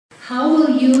How will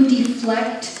you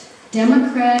deflect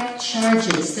Democrat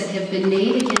charges that have been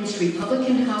made against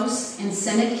Republican House and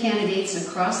Senate candidates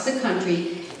across the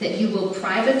country that you will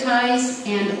privatize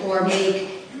and or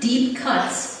make deep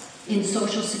cuts in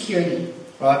Social Security?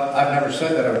 Well, I've never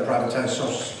said that I would privatize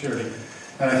Social Security.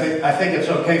 And I think it's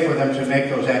okay for them to make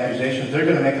those accusations. They're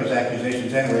going to make those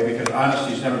accusations anyway because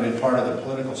honesty's never been part of the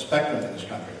political spectrum in this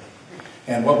country.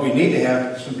 And what we need to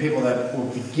have is some people that will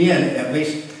begin, at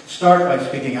least start by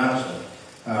speaking honestly.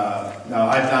 Now,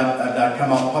 I've not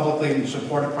come out publicly in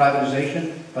support of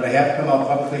privatization, but I have come out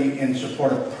publicly in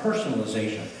support of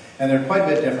personalization. And they're quite a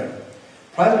bit different.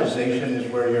 Privatization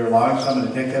is where you're allowing someone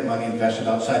to take that money and invest it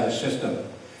outside the system.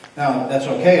 Now, that's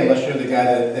okay unless you're the guy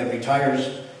that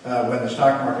retires when the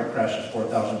stock market crashes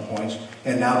 4,000 points,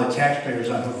 and now the taxpayer's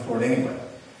on hook for it anyway.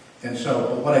 And so,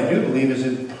 but what I do believe is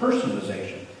in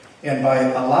personalization. And by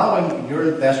allowing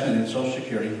your investment in Social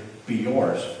Security be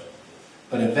yours,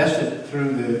 but invested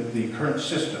through the current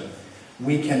system,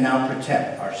 we can now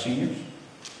protect our seniors,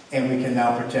 and we can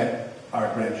now protect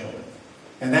our grandchildren.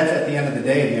 And that's at the end of the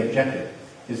day the objective,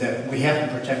 is that we have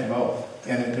to protect both.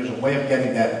 And there's a way of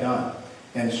getting that done.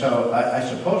 And so I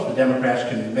suppose the Democrats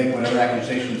can make whatever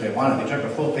accusations they wanted. They took a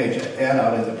full-page ad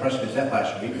out in the Press Gazette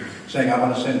last week saying, I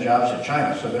want to send jobs to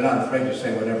China, so they're not afraid to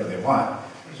say whatever they want.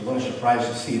 I was a little surprised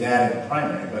to see that in the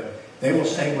primary, but they will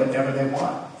say whatever they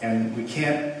want. And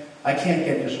I can't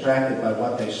get distracted by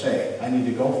what they say. I need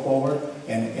to go forward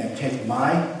and take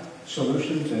my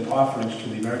solutions and offerings to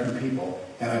the American people,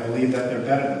 and I believe that they're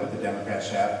better than what the Democrats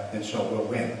have, and so we'll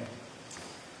win.